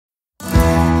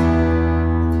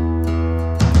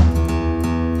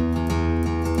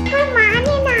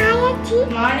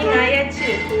Morning ஆயாச்சு.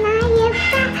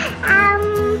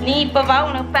 நீ இப்போ வா,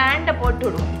 உனக்கு பேண்ட்டை போட்டு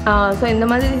விடுவோம். ஸோ இந்த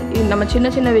மாதிரி நம்ம சின்ன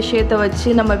சின்ன விஷயத்தை வச்சு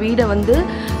நம்ம வீடை வந்து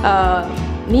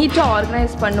நீட்டாக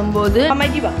ஆர்கனைஸ் பண்ணும்போது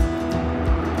அமைதிவா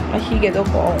ஹீக ஏதோ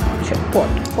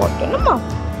போட்டோம்மா.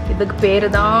 இதுக்கு பேர்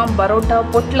தான் பரோட்டா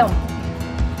பொட்டலம்.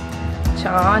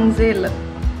 சான்ஸே இல்லை.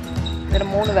 வேறு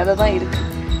 3 விதை தான் இருக்குது.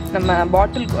 நம்ம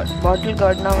பாட்டில்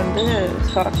கார்ட்னா வந்து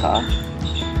சொரக்கா.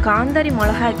 காந்தாரி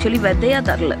மிளகா ஆக்சுவலி விதையாக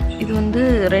தரல. இது வந்து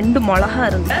 2 மிளகா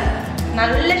இருந்து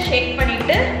நல்லா ஷேக்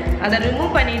பண்ணிவிட்டு அதை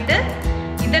ரிமூவ் பண்ணிவிட்டு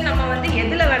இதை நம்ம வந்து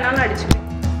எதில் வேணாலும் அடிச்சுக்கலாம்.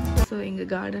 ஸோ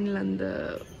எங்கள் கார்டனில் அந்த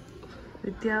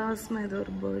வித்தியாசமாக ஏதோ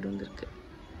ஒரு பேர்டு வந்துருக்கு.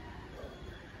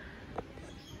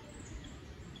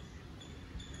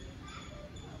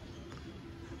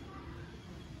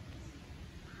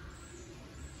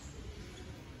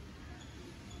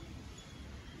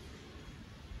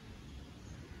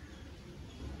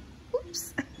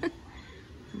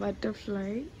 பட்டர்ஃப்ளை.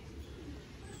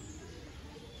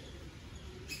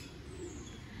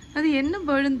 அது என்ன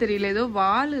பேர்டுன்னு தெரியல, ஏதோ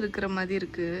வால் இருக்கிற மாதிரி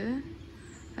இருக்கு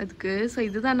அதுக்கு. ஸோ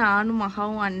இதுதான் நானும்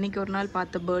மகாவும் அன்னைக்கு ஒரு நாள்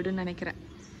பார்த்த பேர்டுன்னு நினைக்கிறேன்.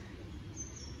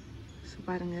 ஸோ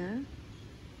பாருங்க.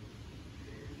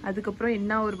 அதுக்கப்புறம்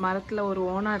என்ன ஒரு மரத்தில் ஒரு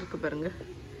ஓனா இருக்கு பாருங்க.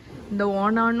 இந்த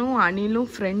ஓனானும்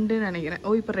அணிலும் ஃப்ரெண்டுன்னு நினைக்கிறேன்.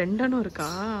 ஓ இப்போ 2 அணும்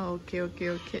இருக்கா? Okay okay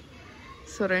okay.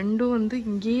 ஸோ 2ம் வந்து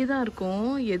இங்கேயே தான் இருக்கும்.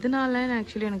 எதனாலன்னு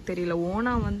ஆக்சுவலி எனக்கு தெரியல.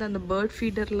 ஓனா வந்து அந்த பேர்ட்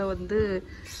ஃபீடரில் வந்து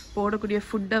போடக்கூடிய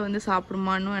ஃபுட்டை வந்து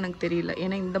சாப்பிடுமான்னு எனக்கு தெரியல.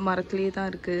 ஏன்னா இந்த மரத்துலேயே தான்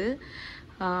இருக்குது.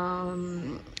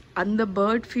 அந்த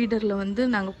பேர்ட் ஃபீடரில் வந்து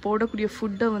நாங்கள் போடக்கூடிய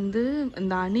ஃபுட்டை வந்து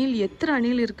இந்த அணில் எத்தனை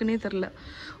அணில் இருக்குன்னே தெரில.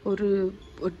 ஒரு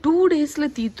 2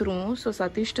 டேஸில் தீத்துரும். ஸோ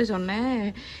சதீஷ்ட சொன்னேன்,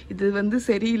 இது வந்து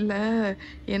சரியில்லை.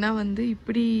 ஏன்னா வந்து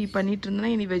இப்படி பண்ணிட்டு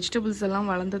இருந்தோன்னா இனி வெஜிடபிள்ஸ்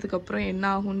எல்லாம் வளர்ந்ததுக்கப்புறம் என்ன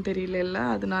ஆகும்னு தெரியல.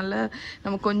 அதனால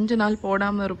நம்ம கொஞ்ச நாள்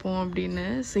போடாமல் இருப்போம் அப்படின்னு.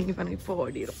 சரி பண்ணி இப்போ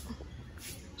ஓடிடும்.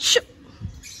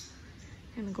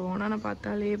 எனக்கு ஓனான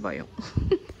பார்த்தாலே பயம்.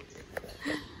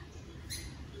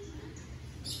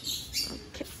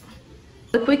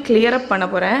 போய் கிளியர் அப் பண்ண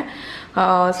போகிறேன்.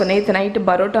 ஸோ நேற்று நைட்டு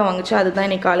பரோட்டா வாங்கிச்சு, அதுதான்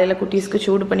இன்னைக்கு காலையில் குட்டீஸ்க்கு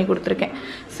சூடு பண்ணி கொடுத்துருக்கேன்.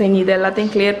 ஸோ இனி இது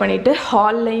எல்லாத்தையும் கிளியர் பண்ணிவிட்டு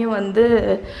ஹால்லையும் வந்து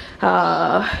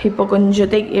இப்போ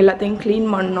கொஞ்சத்தை எல்லாத்தையும் க்ளீன்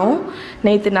பண்ணோம்.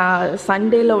 நேற்று நான்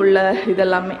சண்டேல உள்ள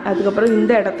இதெல்லாமே. அதுக்கப்புறம்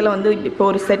இந்த இடத்துல வந்து இப்போ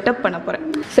ஒரு செட்டப் பண்ண போகிறேன்.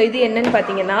 ஸோ இது என்னன்னு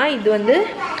பார்த்தீங்கன்னா, இது வந்து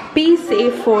B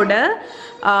சேஃபோட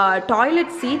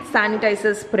toilet seat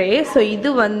sanitiser spray. So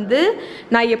இது வந்து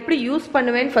நான் எப்படி யூஸ்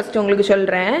பண்ணுவேன்னு ஃபஸ்ட்டு உங்களுக்கு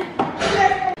சொல்கிறேன்.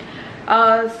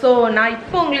 ஸோ நான்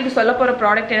இப்போ உங்களுக்கு சொல்ல போகிற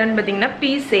ப்ராடக்ட் என்னென்னு பார்த்தீங்கன்னா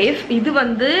பி சேஃப். இது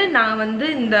வந்து நான் வந்து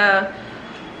இந்த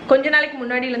கொஞ்ச நாளைக்கு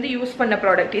முன்னாடியிலேருந்து யூஸ் பண்ண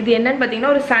ப்ராடக்ட். இது என்னன்னு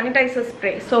பார்த்தீங்கன்னா ஒரு சானிடைசர்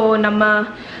ஸ்ப்ரே. ஸோ நம்ம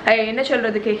என்ன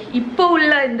சொல்கிறதுக்கு, இப்போ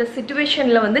உள்ள இந்த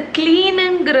சிச்சுவேஷனில் வந்து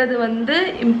க்ளீனுங்கிறது வந்து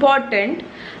இம்பார்ட்டண்ட்.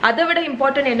 அதை விட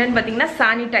இம்பார்ட்டன்ட் என்னன்னு பார்த்தீங்கன்னா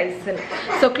சானிடைசர்.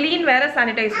 ஸோ க்ளீன் வேறு,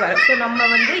 சானிடைஸ் வேறு. ஸோ நம்ம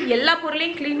வந்து எல்லா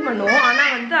பொருளையும் க்ளீன் பண்ணுவோம்.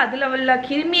 ஆனால் வந்து அதில் உள்ள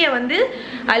கிருமியை வந்து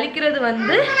அழிக்கிறது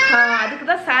வந்து அதுக்கு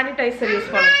தான் சானிடைசர்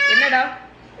யூஸ் பண்ணுவோம். என்னடா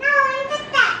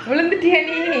விழுந்துட்டியா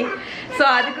நீ? ஸோ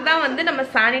அதுக்கு தான் வந்து நம்ம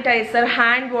sanitiser,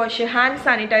 hand wash, hand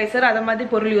sanitiser அதை மாதிரி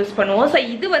பொருள் யூஸ் பண்ணுவோம். ஸோ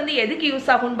இது வந்து எதுக்கு யூஸ்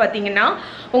ஆகும்னு பார்த்தீங்கன்னா,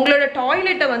 உங்களோட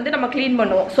டாய்லெட்டை வந்து நம்ம க்ளீன்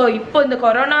பண்ணுவோம். ஸோ இப்போ இந்த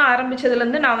கொரோனா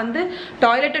ஆரம்பிச்சதுலேருந்து நான் வந்து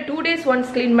டாய்லெட்டை 2 days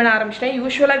ஒன்ஸ் க்ளீன் பண்ண ஆரம்பிச்சிட்டேன்.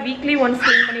 யூஸ்வலாக வீக்லி ஒன்ஸ்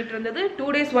க்ளீன் பண்ணிட்டு இருந்தது 2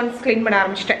 days ஒன்ஸ் க்ளீன் பண்ண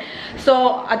ஆரம்பிச்சிட்டேன். ஸோ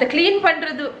அதை க்ளீன்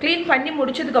பண்ணி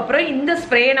முடிச்சதுக்கப்புறம் இந்த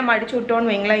ஸ்ப்ரேயை நம்ம அடிச்சு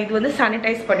விட்டோம்னு வைங்களேன், இது வந்து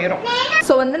சானிடைஸ் பண்ணிடும்.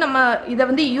 ஸோ வந்து நம்ம இதை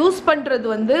வந்து யூஸ் பண்ணுறது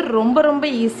வந்து ரொம்ப ரொம்ப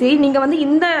ஈஸி. நீங்கள் வந்து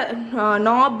இந்த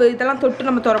நாப் இதெல்லாம் தொட்டு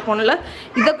நம்ம திறப்போம்ல,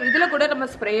 இதில் கூட நம்ம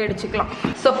ஸ்ப்ரே அடிச்சுக்கலாம்.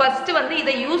 ஸோ ஃபஸ்ட்டு வந்து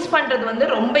இதை யூஸ் பண்ணுறது வந்து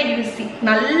ரொம்ப ஈஸி.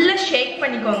 நல்லா ஷேக்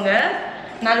பண்ணிக்கோங்க.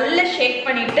 நல்லா ஷேக்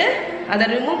பண்ணிவிட்டு அதை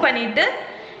ரிமூவ் பண்ணிவிட்டு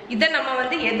இதை நம்ம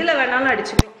வந்து எதில் வேணாலும்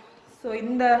அடிச்சுக்கலாம். ஸோ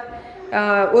இந்த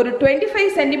ஒரு 25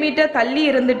 சென்டிமீட்டர் தள்ளி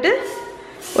இருந்துட்டு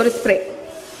ஒரு ஸ்ப்ரே.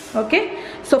 ஓகே,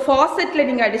 ஸோ ஃபாசெட்டில்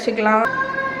நீங்கள் அடிச்சுக்கலாம்.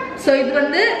 ஸோ இது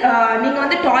வந்து நீங்கள்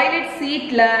வந்து டாய்லெட்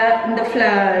சீட்டில் இந்த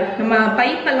நம்ம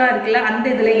பைப்பெல்லாம் இருக்குல்ல, அந்த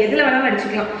இதில் எதில் வேணாலும்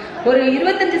அடிச்சுக்கலாம். ஒரு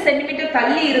 25 சென்டிமீட்டர்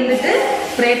தள்ளி இருந்துட்டு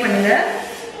ஸ்ப்ரே பண்ணுங்கள்.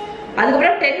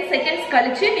 அதுக்கப்புறம் 10 seconds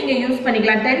கழிச்சு நீங்கள் யூஸ்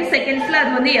பண்ணிக்கலாம். 10 secondsல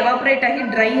அது வந்து எவாப்ரேட் ஆகி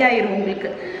ட்ரை ஆயிரும்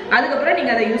உங்களுக்கு. அதுக்கப்புறம்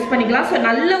நீங்கள் அதை யூஸ் பண்ணிக்கலாம். ஸோ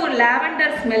நல்ல ஒரு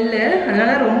லாவெண்டர் ஸ்மெல்லு,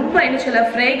 அதனால ரொம்ப என்ன சொல்ல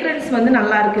ஃப்ரேக்ரன்ஸ் வந்து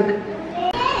நல்லா இருக்குது.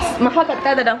 மகா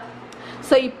கத்தாதடா.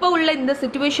 ஸோ இப்போ உள்ள இந்த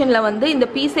சிச்சுவேஷனில் வந்து இந்த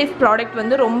பி சேஃப் ப்ராடக்ட்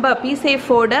வந்து ரொம்ப B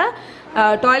சேஃபோட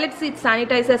toilet seat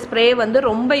sanitiser spray வந்து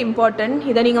ரொம்ப இம்பார்ட்டன்ட்.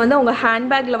 இதை நீங்கள் வந்து உங்கள்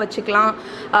ஹேண்ட்பேக்கில் வச்சுக்கலாம்.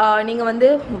 நீங்கள் வந்து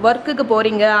ஒர்க்குக்கு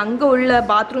போகிறீங்க, அங்கே உள்ள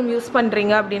பாத்ரூம் யூஸ்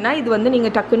பண்ணுறீங்க அப்படின்னா இது வந்து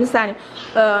நீங்கள் டக்குன்னு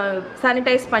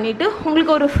சானிடைஸ் பண்ணிவிட்டு உங்களுக்கு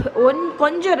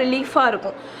கொஞ்சம் ரிலீஃபாக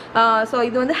இருக்கும். ஸோ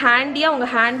இது வந்து ஹேண்டியாக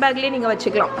உங்கள் ஹேண்ட்பேக்லேயே நீங்கள்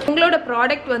வச்சுக்கலாம். உங்களோட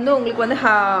ப்ராடக்ட் வந்து உங்களுக்கு வந்து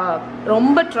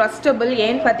ரொம்ப ட்ரஸ்டபிள்.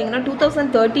 ஏன்னு பார்த்தீங்கன்னா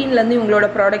 2013 இவங்களோட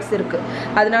ப்ராடக்ட்ஸ் இருக்குது.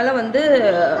 அதனால வந்து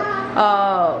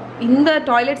இந்த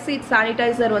டாய்லெட் சீட்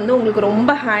சானிடைசர் வந்து உங்களுக்கு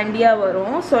ரொம்ப ஹேண்டியாக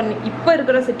வரும். ஸோ இப்போ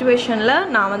இருக்கிற சிச்சுவேஷனில்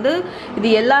நான் வந்து இது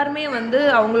எல்லாருமே வந்து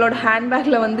அவங்களோட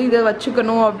ஹேண்ட்பேக்கில் வந்து இதை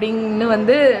வச்சுக்கணும் அப்படின்னு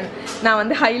வந்து நான்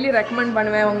வந்து ஹைலி ரெக்கமெண்ட்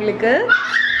பண்ணுவேன் உங்களுக்கு.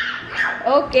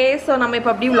 ஓகே, ஸோ நம்ம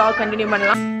இப்போ அப்படியே vlog கண்டினியூ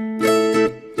பண்ணலாம்.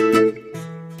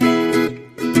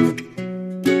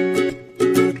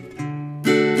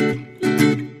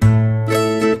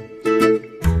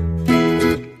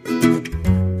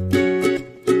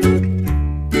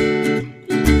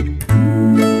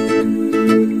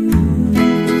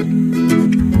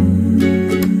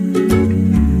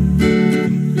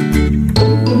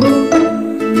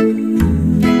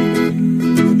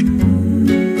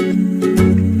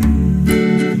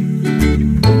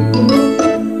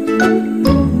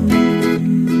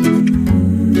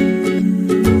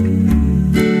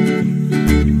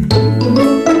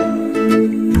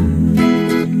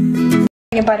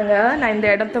 பாருங்க, நான் இந்த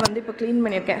இடத்த வந்து இப்போ க்ளீன்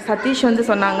பண்ணியிருக்கேன். சதீஷ் வந்து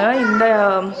சொன்னாங்க இந்த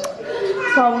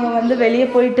ஸோ அவங்க வந்து வெளியே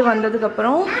போயிட்டு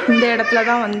வந்ததுக்கப்புறம் இந்த இடத்துல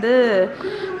தான் வந்து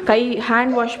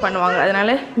ஹேண்ட் வாஷ் பண்ணுவாங்க.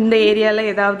 அதனால் இந்த ஏரியாவில்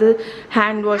ஏதாவது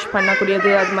ஹேண்ட் வாஷ்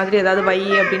பண்ணக்கூடியது அது மாதிரி ஏதாவது வை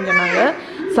அப்படின்னு சொன்னாங்க.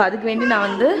 ஸோ அதுக்கு வேண்டி நான்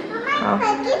வந்து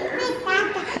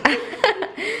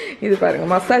இது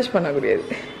பாருங்கள் மசாஜ் பண்ணக்கூடியது.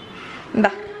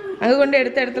 இந்தா அங்கே கொண்டு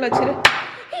எடுத்த இடத்துல வச்சிரு.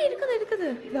 இருக்குது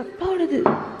இது அப்பாவோடது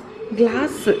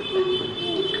கிளாஸு.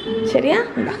 சரியா?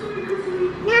 இந்தா.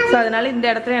 ஸோ அதனால் இந்த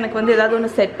இடத்துல எனக்கு வந்து ஏதாவது ஒன்று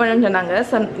செட் பண்ணுன்னு சொன்னாங்க.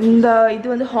 ஸோ இந்த இது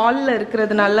வந்து ஹாலில்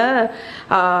இருக்கிறதுனால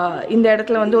இந்த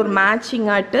இடத்துல வந்து ஒரு மேட்சிங்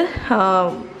ஆட்டு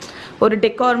ஒரு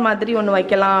டெக்கார் மாதிரி ஒன்று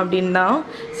வைக்கலாம் அப்படின்னு தான்.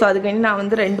 ஸோ அதுக்கு வேண்டி நான்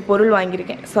வந்து 2 பொருள்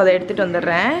வாங்கியிருக்கேன். ஸோ அதை எடுத்துகிட்டு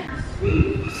வந்துடுறேன்.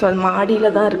 ஸோ அது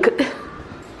மாடியில் தான் இருக்குது.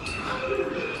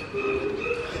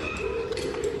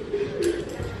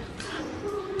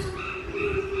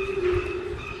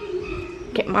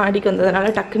 ஓகே, மாடிக்கு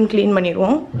வந்ததுனால டக்குன்னு க்ளீன்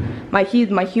பண்ணிடுவோம்.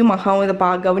 மஹியும் மகாவும் இதை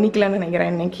கவனிக்கலான்னு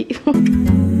நினைக்கிறேன் இன்னைக்கு.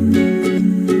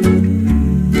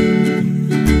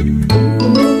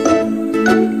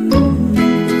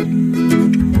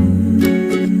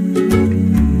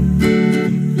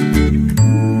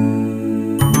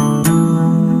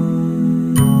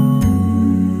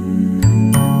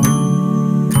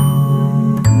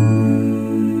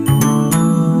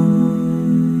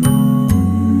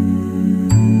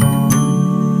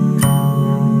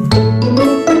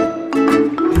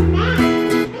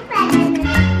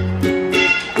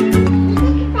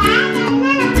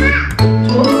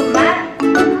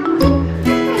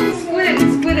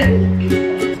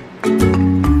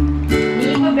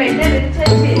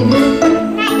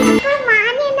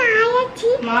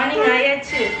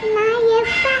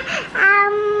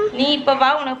 நீ இப்ப வா,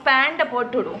 உனக்கு பேண்ட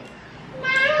போட்டுடும்.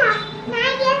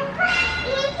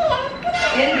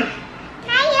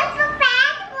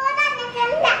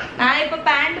 நான் இப்ப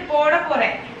பேண்ட் போட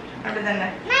போறேன். அப்படிதானே?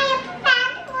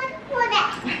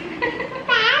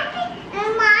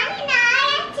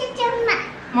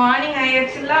 மார்னிங்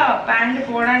ஆயிடுச்சுல, பேண்ட்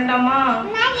போடாண்டாமா?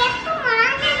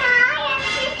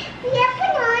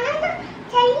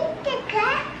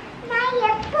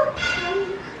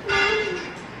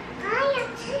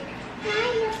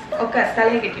 ஓகே,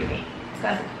 தலையை கட்டிவிட்டேன்.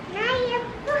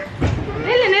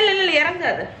 நெல்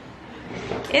இறங்காது.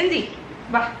 எந்தி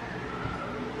வா,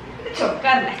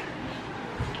 சொக்கார்ல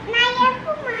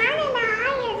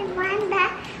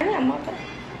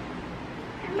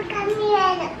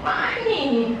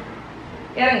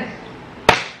இறங்கு.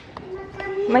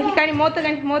 மஹிகாணி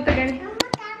மோத்தகணி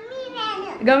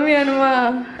கம்மி வேணுமா?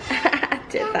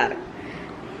 சரி தாரேன்.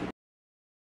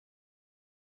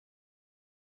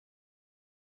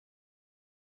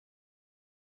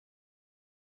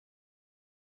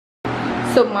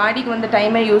 ஸோ மாடிக்கு வந்து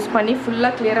டைமை யூஸ் பண்ணி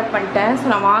ஃபுல்லாக கிளியர் அப் பண்ணிட்டேன். ஸோ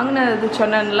நான் வாங்கினது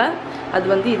சொன்னேன்ல, அது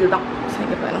வந்து இதுதான். ஸோ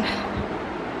இங்கே பாருங்கள்.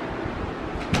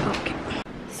 ஓகே,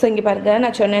 ஸோ இங்கே பாருங்கள்,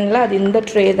 நான் சொன்னேன்ல அது இந்த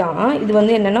ட்ரே தான். இது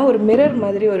வந்து என்னென்னா ஒரு மிரர்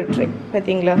மாதிரி ஒரு ட்ரே,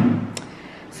 பார்த்தீங்களா?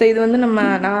 ஸோ இது வந்து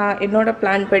நான் என்னோடய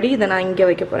பிளான் படி இதை நான் இங்கே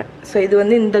வைக்க போகிறேன். ஸோ இது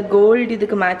வந்து இந்த கோல்டு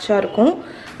இதுக்கு மேட்சாக இருக்கும்.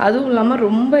 அதுவும் இல்லாமல்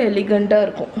ரொம்ப எலிகண்ட்டாக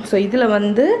இருக்கும். ஸோ இதில்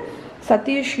வந்து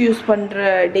சதீஷ் யூஸ் பண்ணுற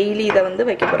டெய்லி இதை வந்து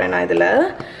வைக்க போகிறேன் நான் இதில்.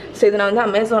 ஸோ இது நான் வந்து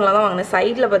அமேசானில் தான் வாங்கினேன்.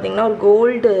 சைடில் பார்த்தீங்கன்னா ஒரு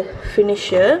கோல்டு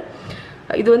ஃபினிஷு.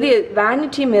 இது வந்து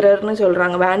வேனிட்டி மிரர்னு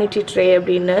சொல்கிறாங்க, வேனிட்டி ட்ரே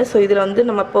அப்படின்னு. ஸோ இதில் வந்து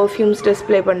நம்ம பர்ஃப்யூம்ஸ்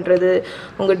டிஸ்பிளே பண்ணுறது,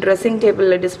 உங்கள் ட்ரெஸ்ஸிங்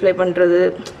டேபிளில் டிஸ்பிளே பண்ணுறது.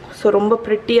 ஸோ ரொம்ப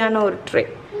ப்ரிட்டியான ஒரு ட்ரே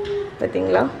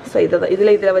பார்த்தீங்களா. ஸோ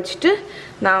இதில் வச்சுட்டு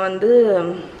நான் வந்து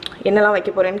என்னெல்லாம்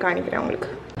வைக்க போகிறேன்னு காணிக்கிறேன் உங்களுக்கு.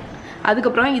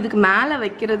 அதுக்கப்புறம் இதுக்கு மேலே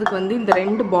வைக்கிறதுக்கு வந்து இந்த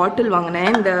 2 பாட்டில்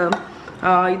வாங்கினேன். இந்த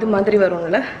இது மாதிரி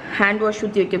வரும்ல, ஹேண்ட் வாஷ்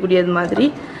ஊற்றி வைக்கக்கூடியது மாதிரி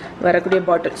வரக்கூடிய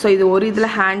பாட்டில். ஸோ இது ஒரு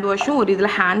இதில் ஹேண்ட் வாஷும் ஒரு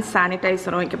இதில் ஹேண்ட்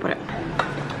சானிடைசரும் வைக்க போகிறேன்.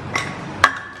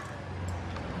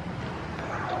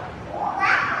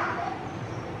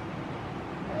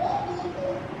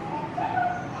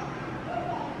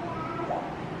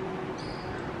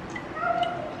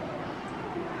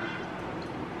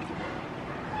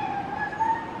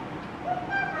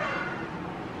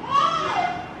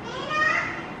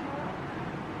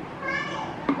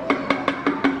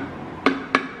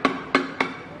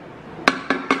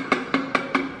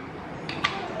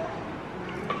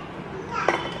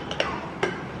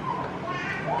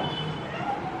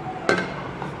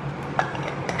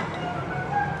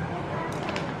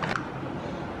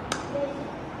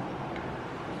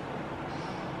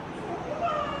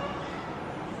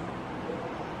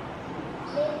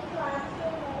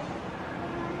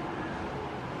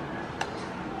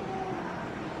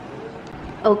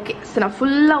 ஓகே, ஸோ நான்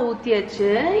ஃபுல்லாக ஊற்றியாச்சு.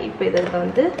 இப்போ இதை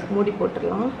வந்து மூடி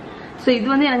போட்டுடலாம். ஸோ இது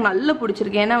வந்து எனக்கு நல்லா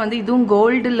பிடிச்சிருக்கு, ஏன்னா வந்து இதுவும்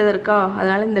கோல்டில் இருக்கா,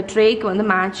 அதனால் இந்த ட்ரேக்கு வந்து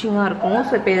மேட்சிங்காக இருக்கும்.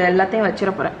 ஸோ இப்போ இதை எல்லாத்தையும்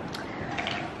வச்சிட போகிறேன்.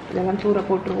 இதெல்லாம் தூர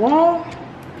போட்டுருவோம்.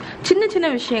 சின்ன சின்ன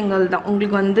விஷயங்கள் தான்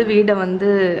உங்களுக்கு வந்து வீடை வந்து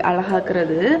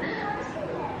அழகாக்குறது.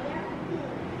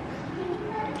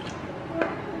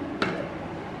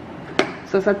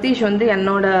 ஸோ சதீஷ் வந்து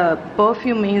என்னோட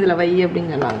பர்ஃப்யூமையும் இதில் வை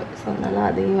அப்படின்னு சொன்னாங்க. ஸோ அதனால்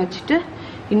அதையும் வச்சுட்டு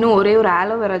இன்னும் ஒரே ஒரு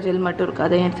ஆலோவேரா ஜெல் மட்டும் இருக்குது,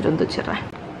 அதையும் எடுத்துகிட்டு வந்து வச்சிடுறேன்.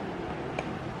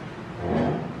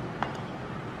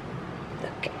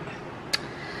 ஓகே,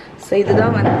 ஸோ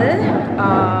இதுதான் வந்து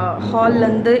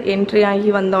ஹால்லேருந்து என்ட்ரி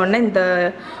ஆகி வந்தோடனே இந்த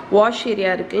வாஷ்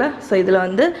ஏரியா இருக்குல்ல. ஸோ இதில்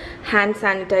வந்து ஹேண்ட்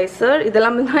சானிடைசர்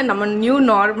இதெல்லாம் தான் நம்ம நியூ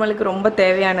நார்மலுக்கு ரொம்ப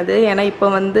தேவையானது. ஏன்னா இப்போ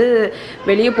வந்து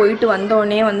வெளியே போயிட்டு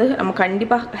வந்தோடனே வந்து நம்ம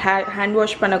கண்டிப்பாக ஹேண்ட்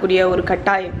வாஷ் பண்ணக்கூடிய ஒரு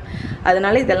கட்டாயம்.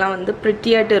 அதனால் இதெல்லாம் வந்து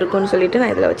ப்ரிட்டியாட்டு இருக்குன்னு சொல்லிட்டு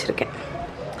நான் இதில் வச்சுருக்கேன்.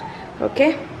 Okay,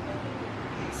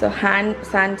 so hand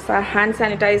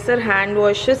sanitiser, hand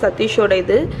wash சதீஷோட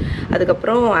இது,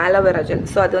 அதுக்கப்புறம் ஆலோவேரா ஜெல்.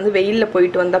 ஸோ அது வந்து வெயிலில்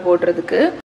போயிட்டு வந்தால் போடுறதுக்கு.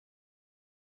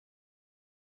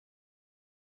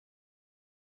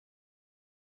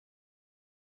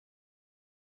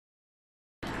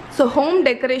 ஸோ ஹோம்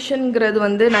டெக்கரேஷனுங்கிறது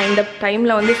வந்து நான் இந்த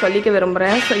டைமில் வந்து சொல்லிக்க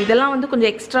விரும்புகிறேன். ஸோ இதெல்லாம் வந்து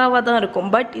கொஞ்சம் எக்ஸ்ட்ராவாக தான்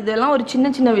இருக்கும், பட் இதெல்லாம் ஒரு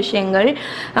சின்ன சின்ன விஷயங்கள்.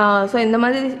 ஸோ இந்த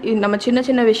மாதிரி நம்ம சின்ன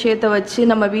சின்ன விஷயத்தை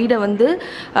வச்சு நம்ம வீடை வந்து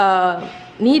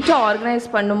நீட்டாக ஆர்கனைஸ்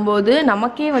பண்ணும்போது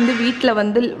நமக்கே வந்து வீட்டில்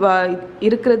வந்து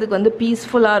இருக்கிறதுக்கு வந்து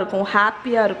பீஸ்ஃபுல்லாக இருக்கும்,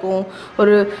 ஹாப்பியாக இருக்கும்.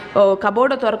 ஒரு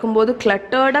கபோர்டை திறக்கும்போது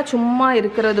கிளட்டர்டாக சும்மா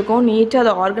இருக்கிறதுக்கும் நீட்டாக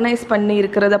அதை ஆர்கனைஸ் பண்ணி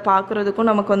இருக்கிறத பார்க்குறதுக்கும்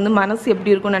நமக்கு வந்து மனசு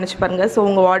எப்படி இருக்கும்னு நினச்சி பாருங்கள். ஸோ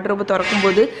உங்கள் வார்ட்ரோபை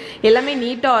திறக்கும்போது எல்லாமே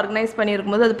நீட்டாக ஆர்கனைஸ்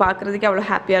பண்ணியிருக்கும்போது அது பார்க்குறதுக்கே அவ்வளோ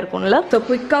ஹாப்பியாக இருக்கும்ல. ஸோ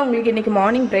குயிக்காக உங்களுக்கு இன்றைக்கி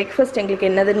மார்னிங் பிரேக்ஃபாஸ்ட் எங்களுக்கு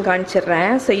என்னதுன்னு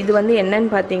காமிச்சிடுறேன். ஸோ இது வந்து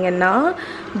என்னன்னு பார்த்தீங்கன்னா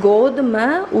கோதுமை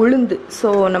உளுந்து.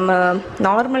 ஸோ நம்ம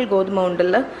நார்மல் கோதுமை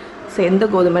உண்டுல்ல, ஸோ எந்த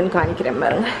கோதுமைன்னு காணிக்கிறேன்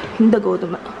பாருங்க, இந்த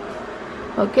கோதுமை.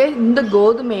 ஓகே, இந்த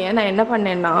கோதுமையை நான் என்ன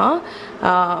பண்ணேன்னா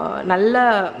நல்லா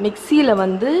மிக்சியில்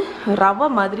வந்து ரவை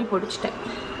மாதிரி பொடிச்சிட்டேன்.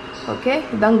 ஓகே,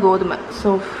 இதுதான் கோதுமை.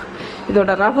 ஸோ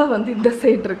இதோட ரவை வந்து இந்த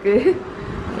சைடு இருக்குது,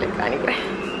 உங்களுக்கு காணிக்கிறேன்.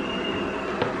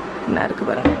 என்ன இருக்குது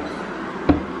பாருங்க.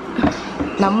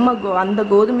 நம்ம அந்த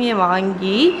கோதுமையை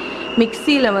வாங்கி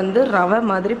மிக்சியில் வந்து ரவை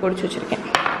மாதிரி பொடிச்சு வச்சுருக்கேன்.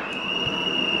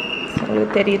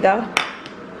 உங்களுக்கு தெரியுதா,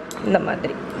 இந்த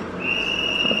மாதிரி.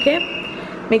 ஓகே,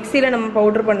 மிக்சியில் நம்ம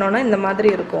பவுட்ரு பண்ணோன்னா இந்த மாதிரி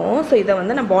இருக்கும். ஸோ இதை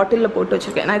வந்து நான் பாட்டிலில் போட்டு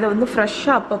வச்சுருக்கேன். நான் இதை வந்து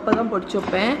ஃப்ரெஷ்ஷாக அப்பப்போ தான் பொடிச்சு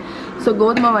வைப்பேன். ஸோ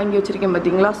கோதுமை வாங்கி வச்சுருக்கேன்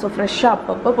பார்த்தீங்களா, ஸோ ஃப்ரெஷ்ஷாக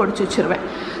அப்பப்போ பொடிச்சு வச்சுருவேன்.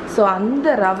 ஸோ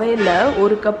அந்த ரவையில்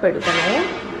 1 கப் எடுக்கணும்.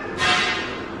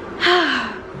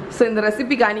 ஸோ இந்த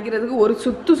ரெசிபி காணிக்கிறதுக்கு ஒரு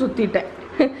சுற்றிட்டேன்.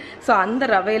 ஸோ அந்த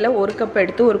ரவையில் 1 கப்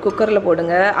எடுத்து ஒரு குக்கரில்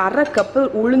போடுங்க. 1/2 கப்பு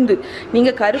உளுந்து,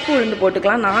 நீங்கள் கருப்பு உளுந்து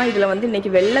போட்டுக்கலாம். நான் இதில் வந்து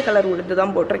இன்றைக்கி வெள்ளை கலர் உளுந்து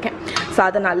தான் போட்டிருக்கேன். ஸோ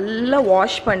அதை நல்லா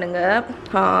வாஷ் பண்ணுங்கள்.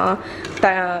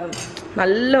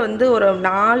 நல்லா வந்து ஒரு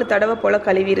 4 தடவை போல்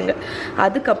கழுவிடுங்க.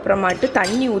 அதுக்கப்புறமாட்டு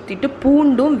தண்ணி ஊற்றிட்டு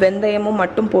பூண்டும் வெந்தயமும்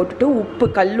மட்டும் போட்டுட்டு உப்பு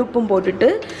கல்லுப்பும் போட்டுட்டு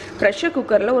ப்ரெஷர்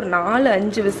குக்கரில் ஒரு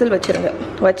 4-5 விசில் வச்சுருங்க.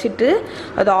 வச்சுட்டு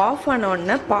அது ஆஃப்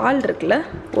ஆனோடனே பால் இருக்குல்ல,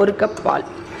 1 கப் பால்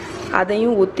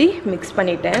அதையும் ஊற்றி மிக்ஸ்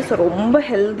பண்ணிட்டேன். ஸோ ரொம்ப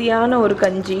ஹெல்த்தியான ஒரு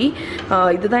கஞ்சி.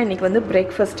 இதுதான் இன்றைக்கி வந்து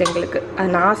பிரேக்ஃபாஸ்ட் எங்களுக்கு.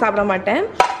 நான் சாப்பிட மாட்டேன்,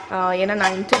 ஏன்னா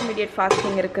நான் இன்டர்மீடியட்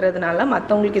ஃபாஸ்டிங் இருக்கிறதுனால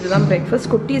மற்றவங்களுக்கு இதுதான் பிரேக்ஃபாஸ்ட்.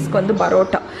 குட்டீஸ்க்கு வந்து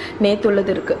பரோட்டா நேற்று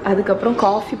உள்ளது இருக்குது. அதுக்கப்புறம்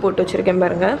காஃபி போட்டு வச்சுருக்கேன்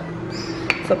பாருங்கள்.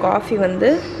 ஸோ காஃபி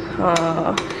வந்து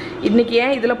இன்றைக்கி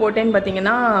ஏன் இதில் போட்டேன்னு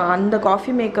பார்த்தீங்கன்னா அந்த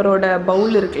காஃபி மேக்கரோட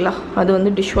பவுல் இருக்குல்ல அது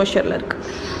வந்து டிஷ் வாஷரில் இருக்குது.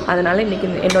 அதனால் இன்றைக்கி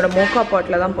என்னோடய மோக்கா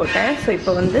பாட்டில் தான் போட்டேன். ஸோ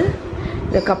இப்போ வந்து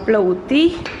இந்த கப்பில் ஊற்றி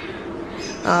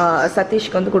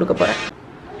சதீஷ்க்கு வந்து கொடுக்க போகிறேன்.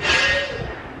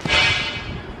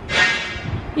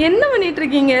 என்ன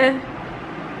பண்ணிகிட்ருக்கீங்க?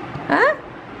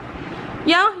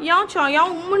 ஏன்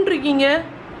உம்முன்னு இருக்கீங்க?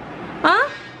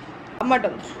 அம்மாட்ட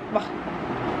வந்து வா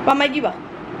வா மகி வா.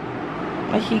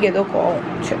 மகிக்கு ஏதோ கோவம்.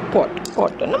 சரி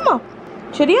போட்டோம்மா.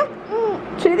 சரியா?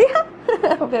 சரியா?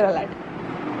 போய் விளையாடு.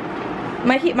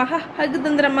 மகா ஹக்கு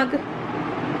தந்துற அம்மாக்கு.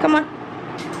 கம்மா.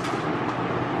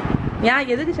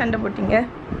 எதுக்கு சண்டை போட்டீங்க?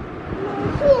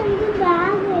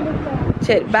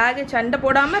 சரி பேகு சண்டை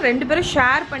போடாமல் 2 பேரும்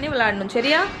ஷேர் பண்ணி விளையாடணும்.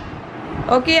 சரியா?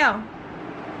 ஓகேயா?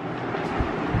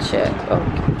 சரி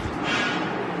ஓகே.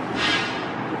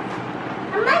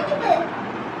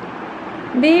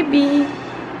 பேபி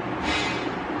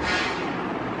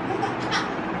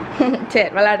சரி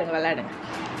விளையாடுங்க.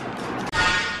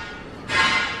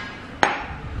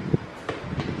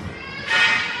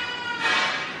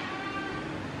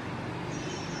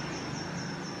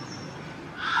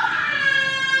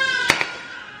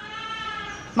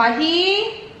 மகி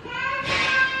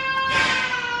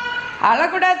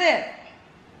அழக்கூடாது.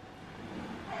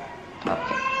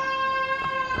 ஓகே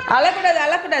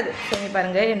அழக்கூடாது. சரி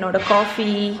பாருங்க என்னோட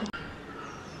காஃபி.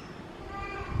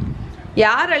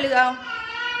 யார் அழுகா?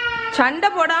 சண்டை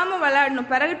போடாம விளையாடணும்.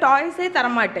 பிறகு டாய்ஸே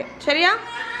தரமாட்டேன். சரியா?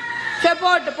 சரி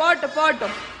போட்டு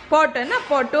என்ன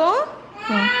போட்டும்.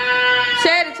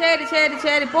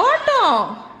 சரி போட்டோம்.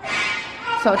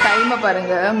 ஸோ டைமை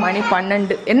பாருங்க மணி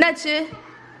 12. என்னாச்சு?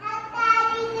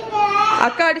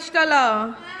 அக்கா அடிச்சிட்டாளா?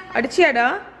 அடிச்சியாடா?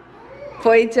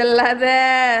 போய் சொல்லாத.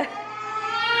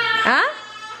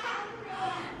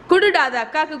 குடுடா அது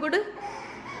அக்காக்கு குடு.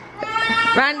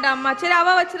 வேண்டாம்மா. சரி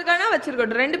அவ வச்சிருக்கானா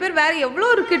வச்சிருக்கட்டும். 2 பேர் வேற எவ்வளோ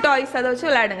இருக்கு டாய்ஸ் அதை வச்சு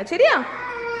விளையாடுங்க. சரியா?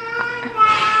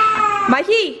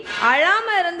 மகி அழாம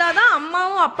இருந்தாதான்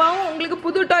அம்மாவும் அப்பாவும் உங்களுக்கு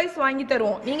புது டாய்ஸ் வாங்கி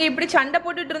தருவோம். நீங்க இப்படி சண்டை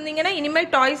போட்டுட்டு இருந்தீங்கன்னா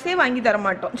இனிமேல் டாய்ஸே வாங்கி தர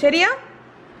மாட்டோம். சரியா?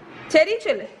 சரி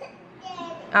சொல்லு.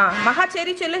 மகா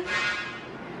சரி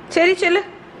சொல்லு.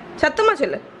 சத்தமா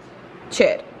சொல்லு.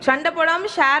 சரி சண்டை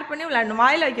போடாமல் ஷேர் பண்ணி விளையாடணும்.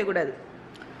 வாயில் வைக்கக்கூடாது.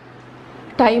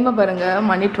 டைமை பாருங்க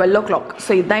மணி 12 o'clock. ஸோ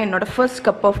இதுதான் என்னோட first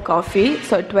cup of coffee.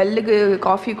 So 12க்கு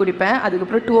coffee குடிப்பேன்.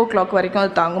 அதுக்கப்புறம் 2 o'clock வரைக்கும்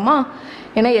அது தாங்குமா?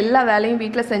 ஏன்னா எல்லா வேலையும்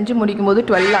வீட்டில் செஞ்சு முடிக்கும் போது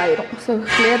 12 ஆயிரும். ஸோ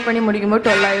கிளியர் பண்ணி முடிக்கும் போது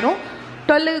 12 ஆயிரும்.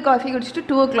 12க்கு காஃபி குடிச்சிட்டு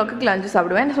 2 o'clock லஞ்சு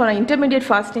சாப்பிடுவேன். ஸோ நான் இன்டர்மீடியட்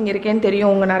ஃபாஸ்டிங் இருக்கேன்னு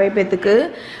தெரியும் உங்கள் நிறைய பேத்துக்கு.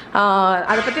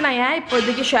 அதை பற்றி நான் ஏன்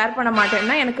இப்போதைக்கு ஷேர் பண்ண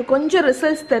மாட்டேன்னா எனக்கு கொஞ்சம்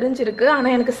ரிசல்ட்ஸ் தெரிஞ்சிருக்கு.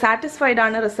 ஆனால் எனக்கு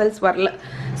சாட்டிஸ்ஃபைடான ரிசல்ட்ஸ் வரல.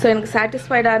 ஸோ எனக்கு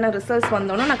சாட்டிஸ்ஃபைடான ரிசல்ட்ஸ்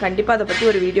வந்தோன்னா நான் கண்டிப்பாக அதை பற்றி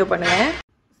ஒரு வீடியோ பண்ணுவேன்.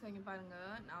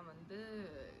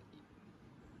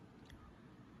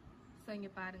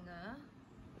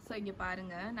 ஸோ இங்கே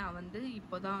பாருங்கள் நான் வந்து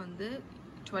இப்போ தான் வந்து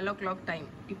 12 o'clock டைம்.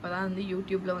 இப்போ தான் வந்து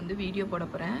யூடியூப்பில் வந்து வீடியோ போட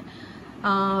போகிறேன்.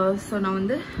 ஸோ நான்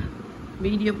வந்து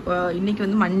வீடியோ இன்றைக்கி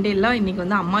வந்து மண்டேலாம் இன்றைக்கி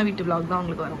வந்து அம்மா வீட்டு விலாக் தான்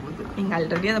உங்களுக்கு வரும்போது. நீங்கள்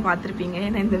ஆல்ரெடி அதை பார்த்துருப்பீங்க.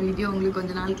 ஏன்னா இந்த வீடியோ உங்களுக்கு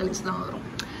கொஞ்சம் நாள் கழிச்சு தான் வரும்.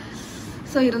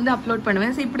 ஸோ இருந்து அப்லோட்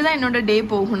பண்ணுவேன். ஸோ இப்படி தான் என்னோடய டே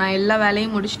போகும். நான் எல்லா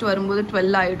வேலையும் முடிச்சுட்டு வரும்போது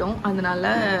 12 ஆகிடும்.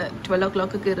 அதனால 12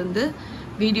 o'clock இருந்து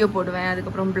வீடியோ போடுவேன்.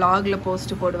 அதுக்கப்புறம் பிளாகில்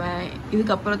போஸ்ட்டு போடுவேன்.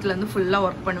 இதுக்கப்புறத்துலேருந்து ஃபுல்லாக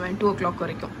ஒர்க் பண்ணுவேன் 2 o'clock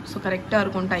வரைக்கும். ஸோ கரெக்டாக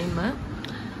இருக்கும் டைமு.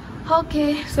 ஓகே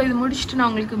ஸோ இது முடிச்சுட்டு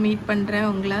நான் உங்களுக்கு மீட் பண்ணுறேன்.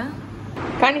 உங்களை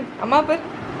காணி அம்மா பேர்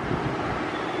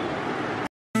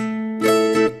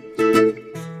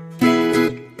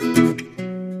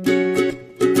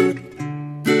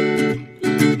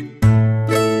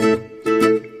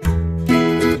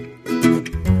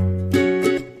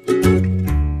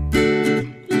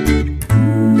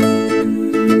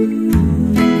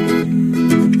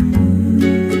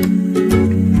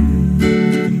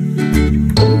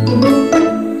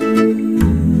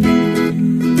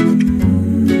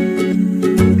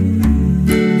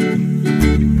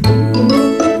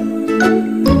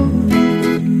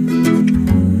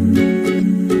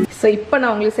இப்போ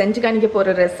நான் உங்களுக்கு செஞ்சு காணிக்க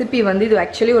போகிற ரெசிபி வந்து இது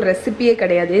ஆக்சுவலி ஒரு ரெசிபியே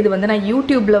கிடையாது. இது வந்து நான்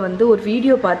யூடியூப்பில் வந்து ஒரு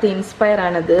வீடியோ பார்த்து இன்ஸ்பயர்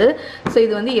ஆனது. ஸோ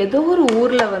இது வந்து ஏதோ ஒரு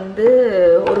ஊரில் வந்து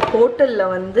ஒரு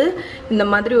ஹோட்டலில் வந்து இந்த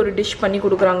மாதிரி ஒரு டிஷ் பண்ணி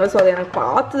கொடுக்குறாங்க. ஸோ அதை எனக்கு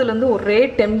பார்த்ததுலேருந்து ஒரே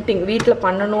டெம்ப்டிங் வீட்டில்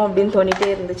பண்ணணும் அப்படின்னு தோணிகிட்டே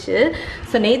இருந்துச்சு.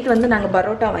 ஸோ நேற்று வந்து நாங்கள்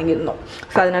பரோட்டா வாங்கியிருந்தோம்.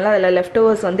 ஸோ அதனால் அதில் லெஃப்ட்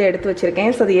ஓவர்ஸ் வந்து எடுத்து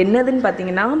வச்சுருக்கேன். ஸோ அது என்னதுன்னு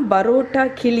பார்த்தீங்கன்னா பரோட்டா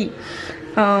கிளி.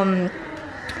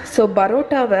 ஸோ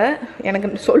பரோட்டாவை எனக்கு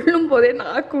சொல்லும் போதே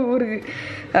நாக்கு ஊறுது.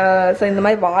 ஸோ இந்த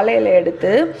மாதிரி வாழையில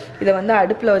எடுத்து இதை வந்து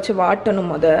அடுப்பில் வச்சு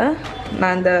வாட்டணும்.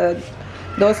 நான் அந்த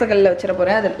தோசைக்கல்லில் வச்சிட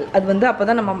போகிறேன். அது வந்து அப்போ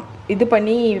தான் நம்ம இது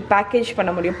பண்ணி பேக்கேஜ்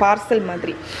பண்ண முடியும் பார்சல்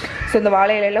மாதிரி. ஸோ இந்த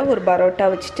வாழை இலையில் ஒரு பரோட்டா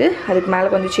வச்சுட்டு அதுக்கு மேலே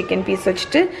கொஞ்சம் சிக்கன் பீஸ்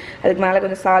வச்சுட்டு அதுக்கு மேலே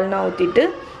கொஞ்சம் சால்னா ஊற்றிட்டு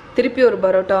திருப்பி ஒரு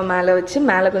பரோட்டாவை மேலே வச்சு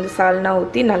மேலே கொஞ்சம் சால்னா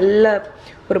ஊற்றி நல்ல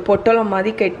ஒரு பொட்டலம்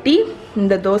மாதிரி கட்டி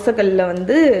இந்த தோசைக்கல்லில்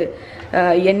வந்து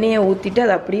எண்ணெயை ஊற்றிட்டு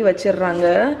அதை அப்படியே வச்சிடுறாங்க.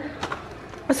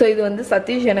 ஸோ இது வந்து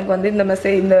சதீஷ் எனக்கு வந்து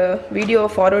இந்த வீடியோவை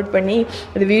ஃபார்வர்ட் பண்ணி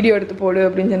இது வீடியோ எடுத்து போடு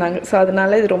அப்படின்னு சொன்னாங்க. ஸோ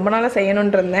அதனால இது ரொம்ப நாளாக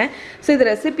செய்யணுன்னு இருந்தேன். ஸோ இது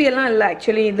ரெசிபியெல்லாம் இல்லை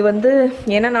ஆக்சுவலி. இது வந்து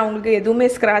ஏன்னா நான் உங்களுக்கு எதுவுமே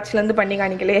ஸ்க்ராட்ச்லேருந்து பண்ணி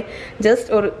காணிக்கலே,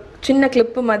 ஜஸ்ட் ஒரு சின்ன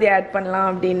கிளிப்பு மாதிரி ஆட் பண்ணலாம்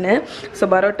அப்படின்னு. ஸோ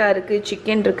பரோட்டா இருக்குது,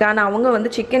 சிக்கன் இருக்குது. ஆனால் அவங்க வந்து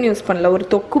சிக்கன் யூஸ் பண்ணல, ஒரு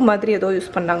தொக்கு மாதிரி ஏதோ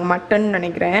யூஸ் பண்ணாங்க, மட்டன்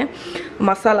நினைக்கிறேன்,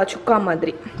 மசாலா சுக்கா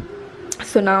மாதிரி.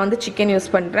 ஸோ நான் வந்து சிக்கன் யூஸ்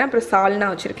பண்ணுறேன். அப்புறம் சால்னா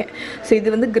வச்சுருக்கேன். ஸோ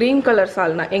இது வந்து க்ரீன் கலர்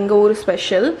சால்னா, எங்கள் ஊர்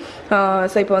ஸ்பெஷல்.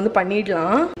 ஸோ இப்போ வந்து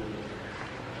பண்ணிடலாம்.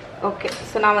 ஓகே,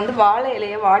 ஸோ நான் வந்து வாழை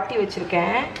இலையை வாட்டி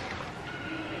வச்சுருக்கேன்.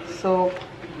 ஸோ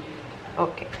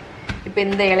ஓகே, இப்போ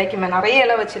இந்த இலைக்கு மேலே நிறைய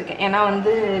இலை வச்சுருக்கேன், ஏன்னா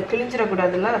வந்து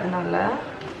கிழிஞ்சிடக்கூடாதுல்ல, அதனால.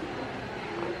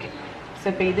 ஓகே, ஸோ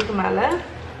இப்போ இதுக்கு மேலே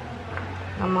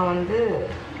நம்ம வந்து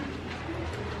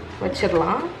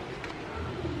வச்சிடலாம்.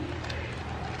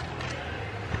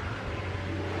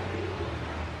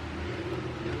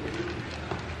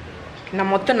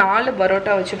 நான் மொத்தம் 4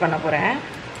 பரோட்டா வச்சு பண்ண போகிறேன்.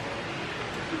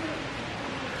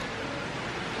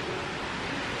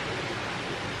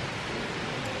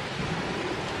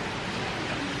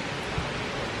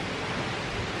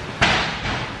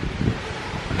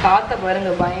 காற்றை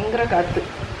பாருங்க, பயங்கர காற்று.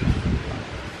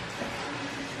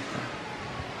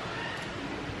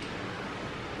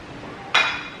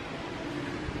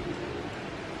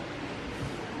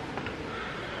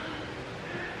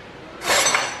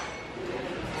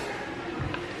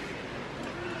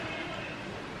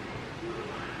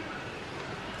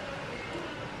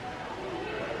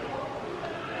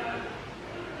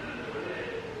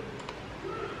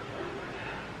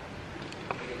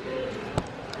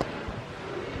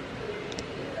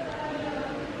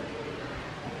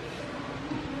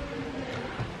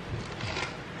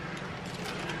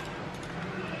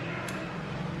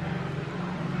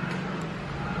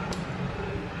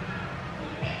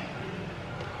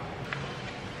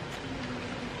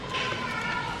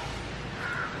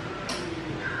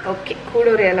 ஓகே, கூட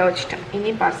ஒரு இலை வச்சுட்டேன்.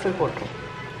 இனி பார்சல் போட்டுரும்.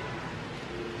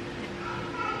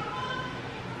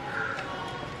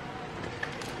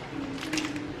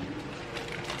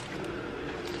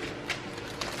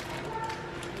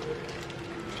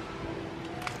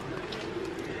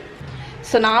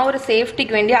 ஸோ நான் ஒரு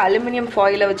சேஃப்டிக்கு வேண்டிய அலுமினியம்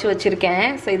ஃபாயிலை வச்சுருக்கேன்.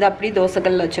 ஸோ இதை அப்படியே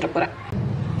தோசைக்கல்லில் வச்சிட போகிறேன்.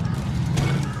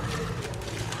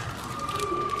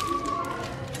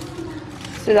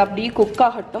 ஸோ இது அப்படியே குக்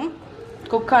ஆகட்டும்.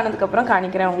 குக் ஆனதுக்கப்புறம்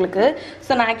காணிக்கிறேன் உங்களுக்கு.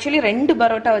 ஸோ நான் ஆக்சுவலி 2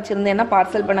 பரோட்டா வச்சுருந்தேன்னா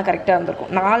பார்சல் பண்ண கரெக்டாக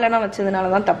இருந்திருக்கும். 4 வச்சதுனால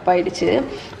தான் தப்பாயிடுச்சு.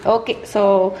 ஓகே, ஸோ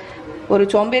ஒரு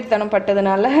சோம்பேறித்தனம்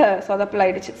பட்டதுனால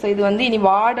சொதப்பலாயிடுச்சு. ஸோ இது வந்து இனி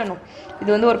வாடணும். இது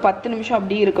வந்து ஒரு 10 நிமிஷம்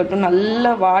அப்படியே இருக்கட்டும்.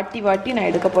 நல்லா வாட்டி வாட்டி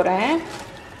நான் எடுக்க போகிறேன்.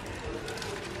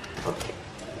 ஓகே,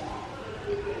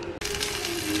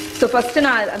 ஸோ ஃபஸ்ட்டு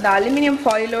நான் அந்த அலுமினியம்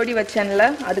ஃபாயிலோடி வச்சேன்ல,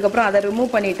 அதுக்கப்புறம் அதை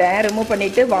ரிமூவ்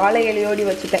பண்ணிவிட்டு வாழை இலையோடி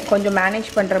வச்சுட்டேன், கொஞ்சம்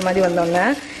மேனேஜ் பண்ணுற மாதிரி வந்தவங்க.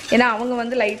 ஏன்னா அவங்க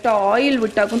வந்து லைட்டாக ஆயில்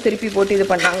விட்டாக்கும் திருப்பி போட்டு இது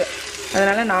பண்ணாங்க.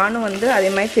 அதனால் நானும் வந்து அதே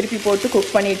மாதிரி திருப்பி போட்டு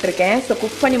குக் பண்ணிகிட்ருக்கேன். ஸோ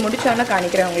குக் பண்ணி முடிச்சோன்னா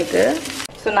காணிக்கிறேன் உங்களுக்கு.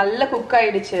 ஸோ நல்லா குக்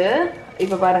ஆகிடுச்சு.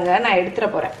 இப்போ பாருங்கள், நான் எடுத்துட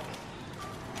போகிறேன்.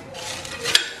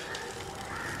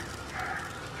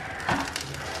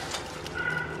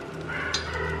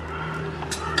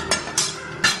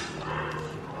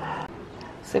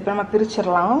 ஸோ இப்போ நம்ம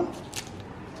பிரிச்சிடலாம்.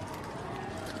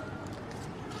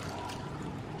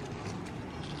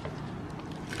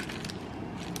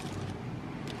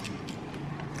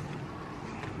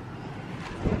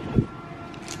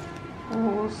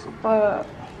 ஓ சூப்பர்.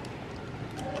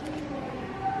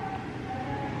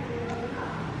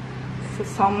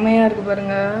 செம்மையாக இருக்குது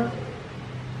பாருங்க.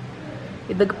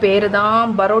 இதுக்கு பேர்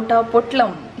தான் பரோட்டா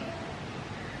பொட்லம்.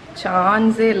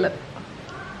 சான்ஸே இல்லை.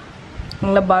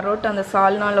 நல்லா பரோட்டா அந்த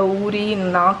சால்னால ஊறி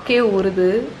நாக்கே ஊறுது.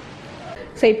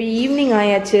 ஸோ இப்போ ஈவினிங்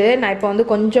ஆயாச்சு. நான் இப்போ வந்து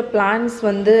கொஞ்சம் பிளான்ஸ்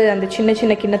வந்து அந்த சின்ன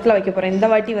சின்ன கிண்ணத்தில் வைக்க போகிறேன். இந்த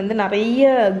வாட்டி வந்து நிறைய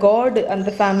காடு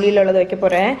அந்த ஃபேமிலியில் உள்ளதை வைக்க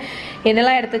போகிறேன்.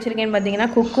 என்னெல்லாம் எடுத்து வச்சுருக்கேன்னு பார்த்தீங்கன்னா,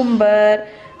 குக்கும்பர்,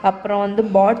 அப்புறம் வந்து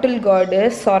பாட்டில் காடு,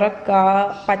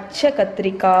 சொரக்காய், பச்சை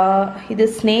கத்திரிக்காய், இது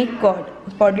ஸ்னேக் காட்,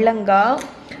 பொடலங்காய்,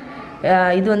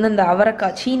 இது வந்து இந்த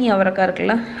அவரைக்காய், சீனி அவரைக்காய்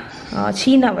இருக்குல்ல,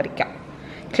 சீன அவரைக்காய்,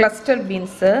 கிளஸ்டர்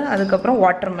பீன்ஸு, அதுக்கப்புறம்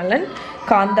வாட்டர்மெலன்,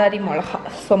 காந்தாரி மிளகா.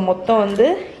 ஸோ மொத்தம் வந்து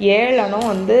 7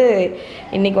 வந்து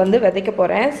இன்றைக்கி வந்து விதைக்க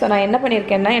போகிறேன். ஸோ நான் என்ன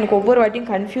பண்ணியிருக்கேன்னா, எனக்கு ஒவ்வொரு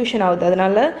வாட்டியும் கன்ஃபியூஷன் ஆகுது.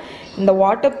 அதனால் இந்த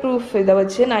வாட்டர் ப்ரூஃப் இதை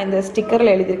வச்சு நான் இந்த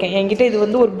ஸ்டிக்கரில் எழுதியிருக்கேன். என்கிட்ட இது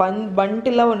வந்து ஒரு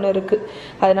பண்டிலாக ஒன்று இருக்குது.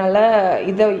 அதனால்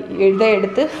இதை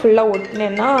எடுத்து ஃபுல்லாக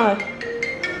ஒட்டினேன்னா,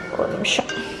 ஒரு நிமிஷம்.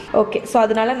 ஓகே, ஸோ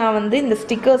அதனால் நான் வந்து இந்த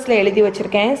ஸ்டிக்கர்ஸில் எழுதி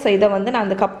வச்சுருக்கேன். ஸோ இதை வந்து நான்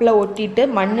அந்த கப்பில் ஒட்டிட்டு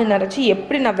மண் நிறச்சி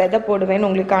எப்படி நான் விதை போடுவேன்னு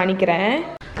உங்களுக்கு காணிக்கிறேன்.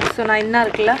 ஸோ நான் என்ன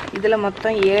இருக்குல்ல இதில்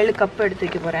மொத்தம் 7 கப் எடுத்து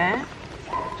வைக்க போகிறேன்.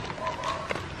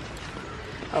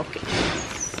 ஓகே,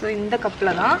 ஸோ இந்த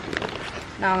கப்பில் தான்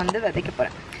நான் வந்து விதைக்க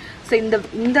போகிறேன். ஸோ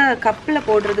இந்த கப்பில்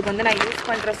போடுறதுக்கு வந்து நான் யூஸ்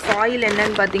பண்ணுற சாயில்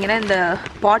என்னன்னு பார்த்தீங்கன்னா இந்த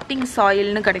பாட்டிங்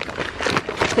சாயில்னு கிடைக்கும்.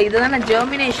 ஸோ இதுதான் நான்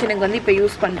ஜெர்மினேஷனுக்கு வந்து இப்போ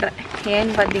யூஸ் பண்ணுறேன்.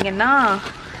 ஏன்னு பார்த்தீங்கன்னா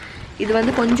இது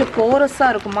வந்து கொஞ்சம்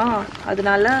போரஸாக இருக்குமா,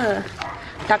 அதனால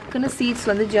டக்குன்னு சீட்ஸ்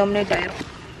வந்து ஜெர்மினேட் ஆயிரும்.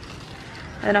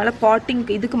 அதனால்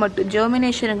பாட்டிங்க்கு இதுக்கு மட்டும்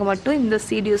ஜெர்மினேஷனுக்கு மட்டும் இந்த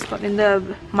சீட் யூஸ் இந்த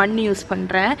மண் யூஸ்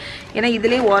பண்ணுறேன். ஏன்னா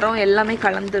இதிலே உரம் எல்லாமே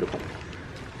கலந்துருக்கும்.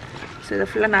 ஸோ இதை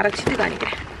ஃபுல்லாக நரைச்சிட்டு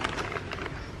காணிக்கிறேன்.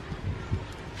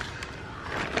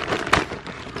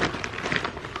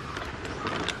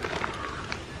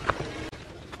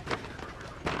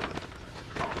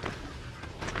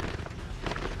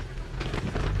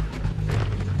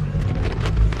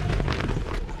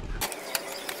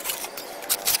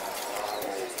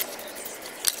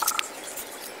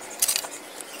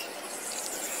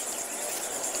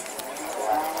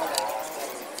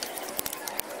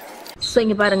 ஸோ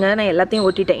இங்கே பாருங்கள், நான் எல்லாத்தையும்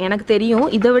ஒட்டிட்டேன். எனக்கு தெரியும்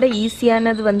இதை விட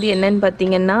ஈஸியானது வந்து என்னன்னு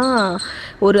பார்த்தீங்கன்னா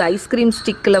ஒரு ஐஸ்கிரீம்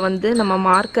ஸ்டிக்கில் வந்து நம்ம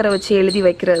மார்க்கரை வச்சு எழுதி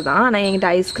வைக்கிறது தான். ஆனால் என்கிட்ட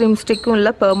ஐஸ்கிரீம் ஸ்டிக்கும்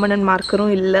இல்லை, பெர்மனன்ட்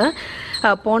மார்க்கரும் இல்லை.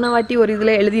 போன வாட்டி ஒரு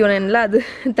இதில் எழுதி ஒன்றில் அது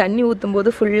தண்ணி ஊற்றும்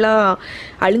போது ஃபுல்லாக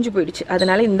அழிஞ்சு போயிடுச்சு.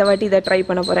 அதனால் இந்த வாட்டி இதை ட்ரை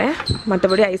பண்ண போகிறேன்.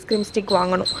 மற்றபடி ஐஸ்கிரீம் ஸ்டிக்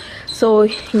வாங்கணும். ஸோ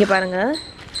இங்கே பாருங்கள்,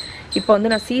 இப்போ வந்து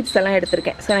நான் சீட்ஸ் எல்லாம்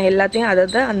எடுத்திருக்கேன். ஸோ நான் எல்லாத்தையும்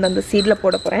அதை அந்தந்த சீடில்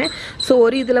போட போகிறேன். ஸோ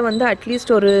ஒரு இதில் வந்து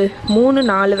அட்லீஸ்ட் ஒரு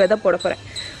 3-4 விதை போட போகிறேன்.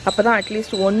 அப்போ தான்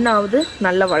அட்லீஸ்ட் ஒன்றாவது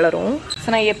நல்லா வளரும். ஸோ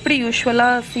நான் எப்படி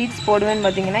யூஸ்வலாக சீட்ஸ் போடுவேன்னு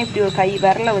பார்த்தீங்கன்னா இப்படி ஒரு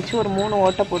விரலை வச்சு ஒரு 3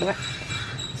 ஓட்டை போடுவேன்.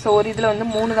 ஸோ ஒரு இதில் வந்து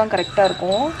 3 தான் கரெக்டாக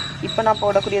இருக்கும். இப்போ நான்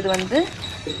போடக்கூடியது வந்து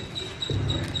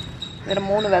வேறு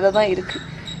 3 விதை தான் இருக்குது.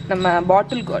 நம்ம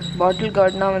பாட்டில்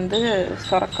கார்ட்னால் வந்து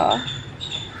சொரக்காய்.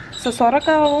 ஸோ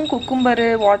சொரக்காவும் குக்கும்பரு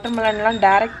வாட்டர்மெலன்லாம்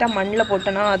டைரெக்டாக மண்ணில்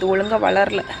போட்டோன்னா அது ஒழுங்காக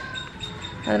வளரல.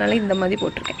 அதனால் இந்த மாதிரி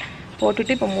போட்டிருக்கேன்.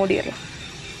 போட்டுட்டு இப்போ மூடிடலாம்.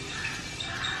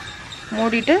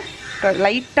 மூடிட்டு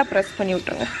லைட்டாக ப்ரெஸ் பண்ணி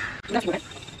விட்ருங்க.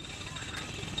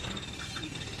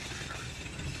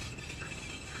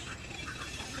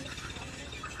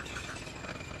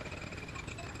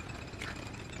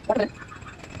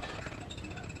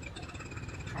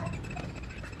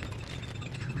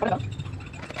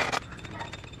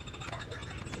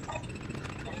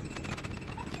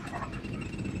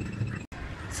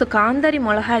 ஸோ காந்தாரி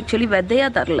மிளகா ஆக்சுவலி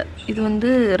விதையாக தரல. இது வந்து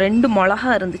 2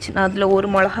 மிளகா இருந்துச்சு. நான் அதில் ஒரு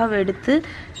மிளகாவை எடுத்து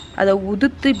அதை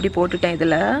உதுத்து இப்படி போட்டுட்டேன்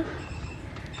இதில்.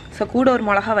 ஸோ கூட ஒரு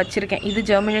மிளகா வச்சுருக்கேன். இது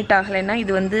ஜெர்மினேட் ஆகலைன்னா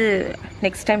இது வந்து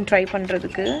நெக்ஸ்ட் டைம் ட்ரை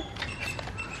பண்ணுறதுக்கு.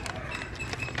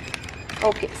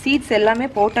 ஓகே, சீட்ஸ் எல்லாமே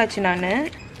போட்டாச்சு நான்.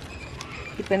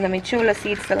 இப்போ இந்த மிச்சம் உள்ள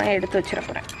சீட்ஸ் எல்லாம் எடுத்து வச்சிட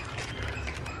போகிறேன்.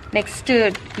 நெக்ஸ்ட்டு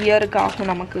இயருக்கு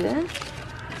ஆகும் நமக்கு.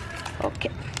 ஓகே,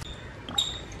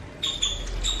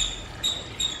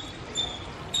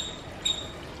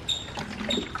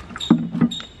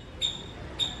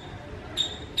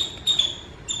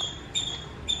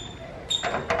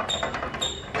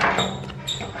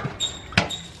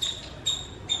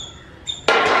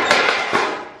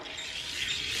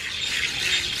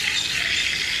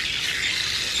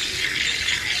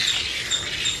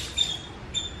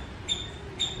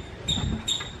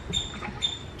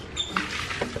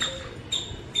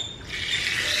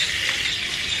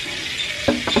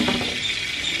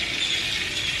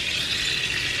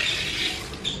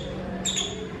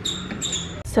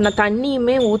 ஸோ நான்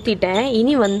தண்ணியுமே ஊற்றிட்டேன்.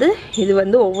 இனி வந்து இது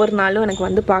வந்து ஒவ்வொரு நாளும் எனக்கு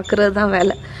வந்து பார்க்குறது தான்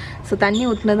வேலை. ஸோ தண்ணி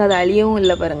ஊற்றினது அது அழியவும்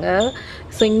இல்லை பாருங்கள்.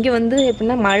 ஸோ இங்கே வந்து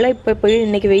எப்படின்னா மழை இப்போ போய்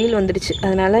இன்றைக்கி வெயில் வந்துடுச்சு.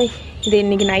 அதனால் இது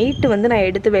இன்றைக்கி நைட்டு வந்து நான்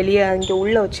எடுத்து வெளியே இங்கே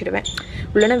உள்ளே வச்சுடுவேன்.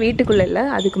 உள்ளேனா வீட்டுக்குள்ளே இல்லை,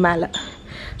 அதுக்கு மேலே.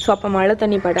 ஸோ அப்போ மழை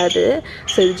தண்ணி படாது.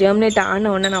 ஸோ இது ஜெர்மினேட்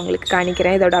ஆன உடனே நான் உங்களுக்கு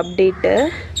காணிக்கிறேன் இதோட அப்டேட்டு.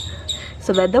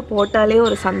 ஸோ விதை போட்டாலே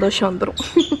ஒரு சந்தோஷம் வந்துடும்.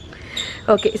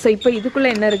 ஓகே, ஸோ இப்போ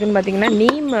இதுக்குள்ளே என்ன இருக்குதுன்னு பார்த்தீங்கன்னா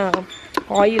நீம்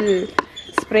ஆயில்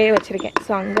ஸ்ப்ரே வச்சுருக்கேன்.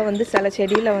 ஸோ அங்கே வந்து சில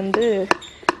செடியில் வந்து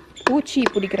பூச்சி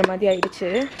பிடிக்கிற மாதிரி ஆயிடுச்சு.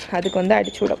 அதுக்கு வந்து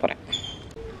அடிச்சு விட போகிறேன்.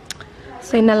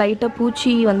 ஸோ இன்னும் லைட்டாக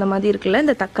பூச்சி வந்த மாதிரி இருக்குல்ல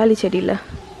இந்த தக்காளி செடியில்,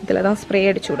 இதில் தான் ஸ்ப்ரே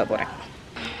அடிச்சு விட போகிறேன்.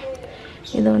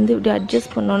 இதை வந்து இப்படி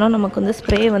அட்ஜஸ்ட் பண்ணோன்னா நமக்கு வந்து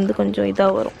ஸ்ப்ரே வந்து கொஞ்சம்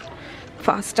இதாக வரும்,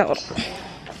 ஃபாஸ்ட்டாக வரும்.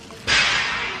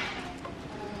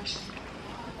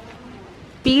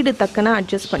 ஸ்பீடு தக்கன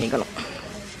அட்ஜஸ்ட் பண்ணிக்கணும்.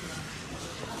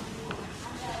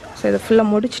 ஸோ இதை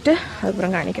ஃபுல்லாக முடிச்சுட்டு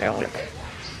அதுக்கப்புறம் காணிக்கிறேன் உங்களுக்கு.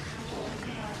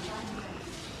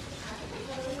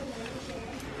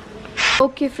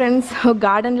 ஓகே ஃப்ரெண்ட்ஸ்,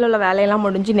 கார்டனில் உள்ள வேலையெல்லாம்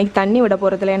முடிஞ்சு இன்றைக்கி தண்ணி விட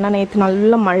போகிறதில்ல. ஏன்னா நேற்று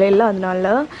நல்ல மழை இல்லை,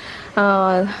 அதனால.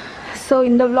 ஸோ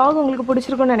இந்த vlog உங்களுக்கு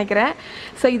பிடிச்சிருக்குன்னு நினைக்கிறேன்.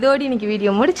 ஸோ இதோடு இன்றைக்கி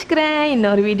வீடியோ முடிச்சுக்கிறேன்.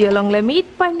 இன்னொரு வீடியோவில் உங்களை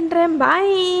மீட் பண்ணுறேன்.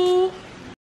 பாய்.